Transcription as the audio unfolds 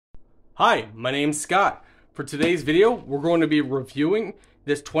Hi, my name's Scott. For today's video, we're going to be reviewing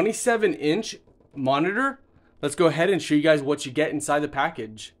this 27-inch monitor. Let's go ahead and show you guys what you get inside the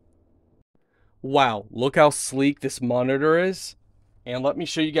package. Wow, look how sleek this monitor is. And let me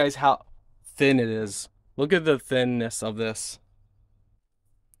show you guys how thin it is. Look at the thinness of this.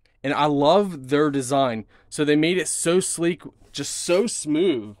 And I love their design. So they made it so sleek, just so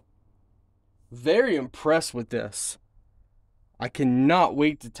smooth. Very impressed with this. I cannot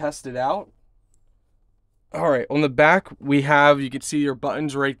wait to test it out. All right, on the back we have, you can see your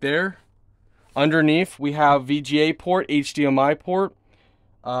buttons right there. Underneath we have VGA port, HDMI port.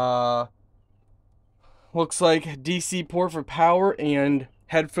 Looks like DC port for power and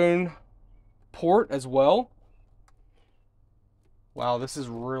headphone port as well. Wow, this is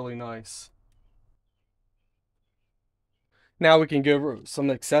really nice. Now we can go over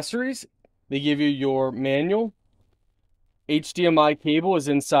some accessories. They give you your manual. HDMI cable is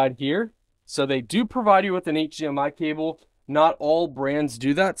inside here. So they do provide you with an HDMI cable. Not all brands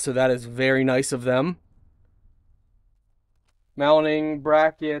do that, so that is very nice of them. Mounting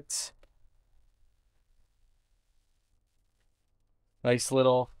bracket. Nice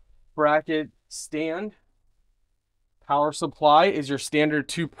little bracket stand. Power supply is your standard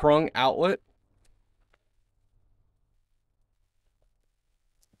 2-prong outlet.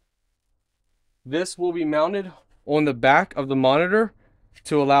 This will be mounted on the back of the monitor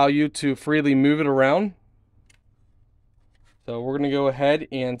to allow you to freely move it around. So we're going to go ahead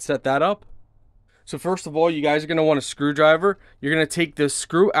and set that up. So first of all, you guys are going to want a screwdriver. You're going to take the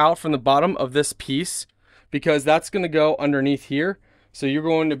screw out from the bottom of this piece because that's going to go underneath here. So you're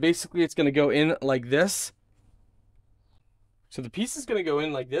going to basically, it's going to go in like this. So the piece is going to go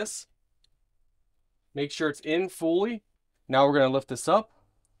in like this. Make sure it's in fully. Now we're going to lift this up.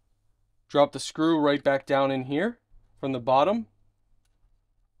 Drop the screw right back down in here from the bottom.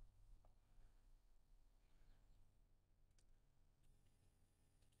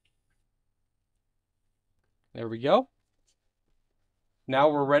 There we go. Now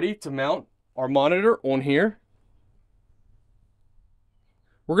we're ready to mount our monitor on here.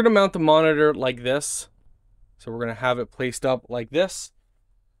 We're going to mount the monitor like this. So we're going to have it placed up like this.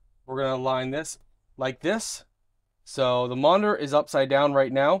 We're going to align this like this. So the monitor is upside down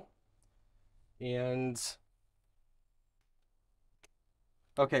right now. And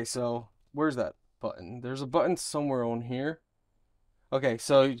okay, so where's that button? There's a button somewhere on here. Okay,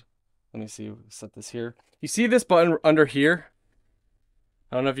 so let me see, set this here. You see this button under here?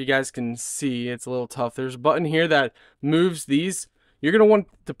 I don't know if you guys can see, it's a little tough. There's a button here that moves these. You're going to want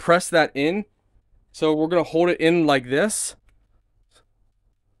to press that in. So we're going to hold it in like this.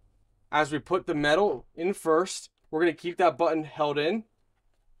 As we put the metal in first, we're going to keep that button held in.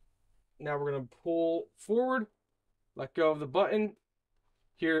 Now we're going to pull forward, let go of the button.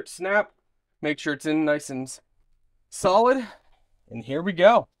 Here it snap. Make sure it's in nice and solid. And here we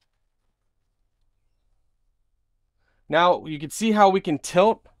go. Now you can see how we can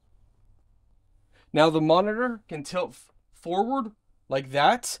tilt. Now the monitor can tilt forward like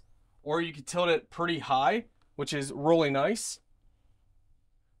that, or you can tilt it pretty high, which is really nice.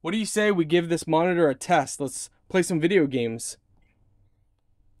 What do you say we give this monitor a test? Let's play some video games.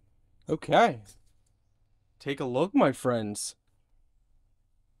 Okay. Take a look, my friends.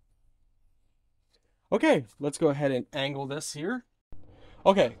 Okay, let's go ahead and angle this here.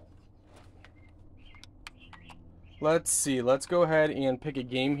 Okay. Let's see. Let's go ahead and pick a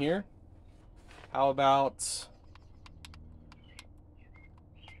game here. How about...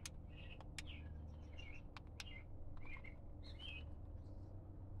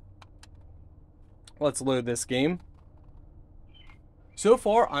 let's load this game. So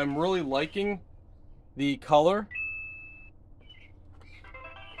far, I'm really liking the color.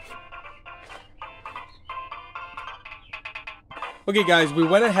 Okay guys, we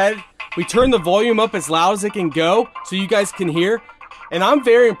went ahead, we turned the volume up as loud as it can go so you guys can hear. And I'm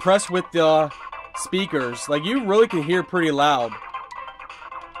very impressed with the speakers. Like, you really can hear pretty loud.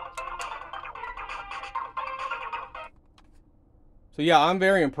 So yeah, I'm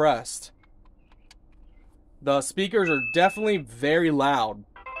very impressed. The speakers are definitely very loud.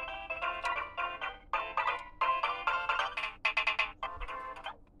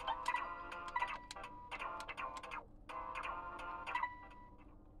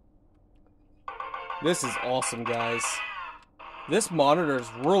 This is awesome, guys. This monitor is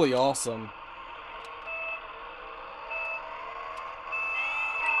really awesome.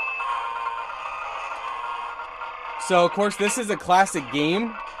 So, of course, this is a classic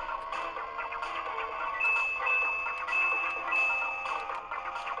game.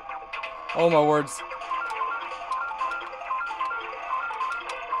 Oh my words.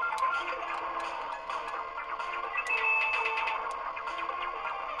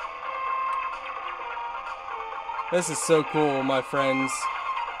 This is so cool, my friends.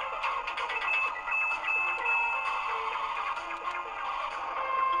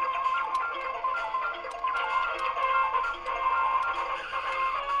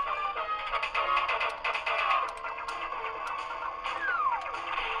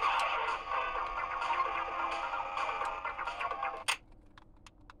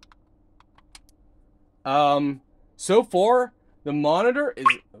 So far, the monitor is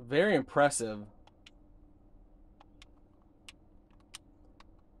very impressive.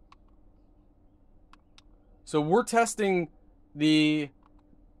 So we're testing the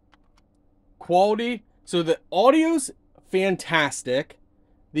quality. So the audio's fantastic.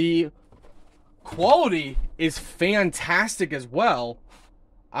 The quality is fantastic as well.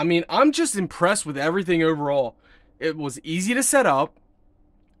 I mean, I'm just impressed with everything overall. It was easy to set up.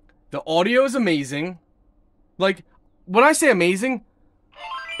 The audio is amazing. Like, when I say amazing,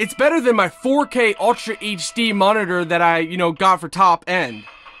 it's better than my 4K Ultra HD monitor that I, got for top end.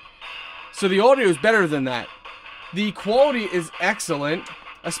 So the audio is better than that. The quality is excellent,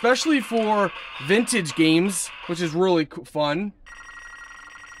 especially for vintage games, which is really fun.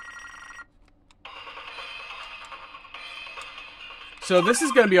 So this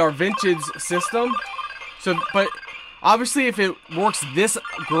is going to be our vintage system. But obviously if it works this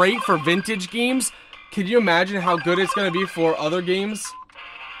great for vintage games, can you imagine how good it's going to be for other games?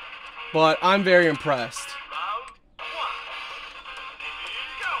 But I'm very impressed.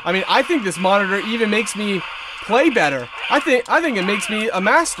 I mean, I think this monitor even makes me play better. I think it makes me a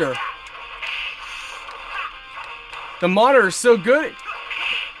master. The monitor is so good.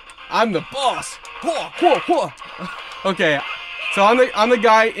 I'm the boss. Okay, so I'm the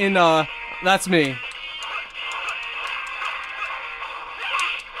guy in that's me.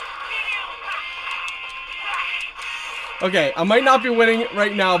 Okay, I might not be winning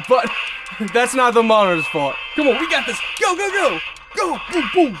right now, but that's not the monitor's fault. Come on, we got this. Go, go, go. Go, boom,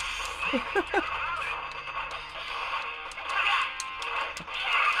 boom.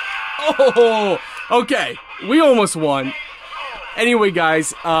 Oh, okay. We almost won. Anyway,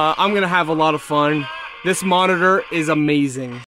 guys, I'm going to have a lot of fun. This monitor is amazing.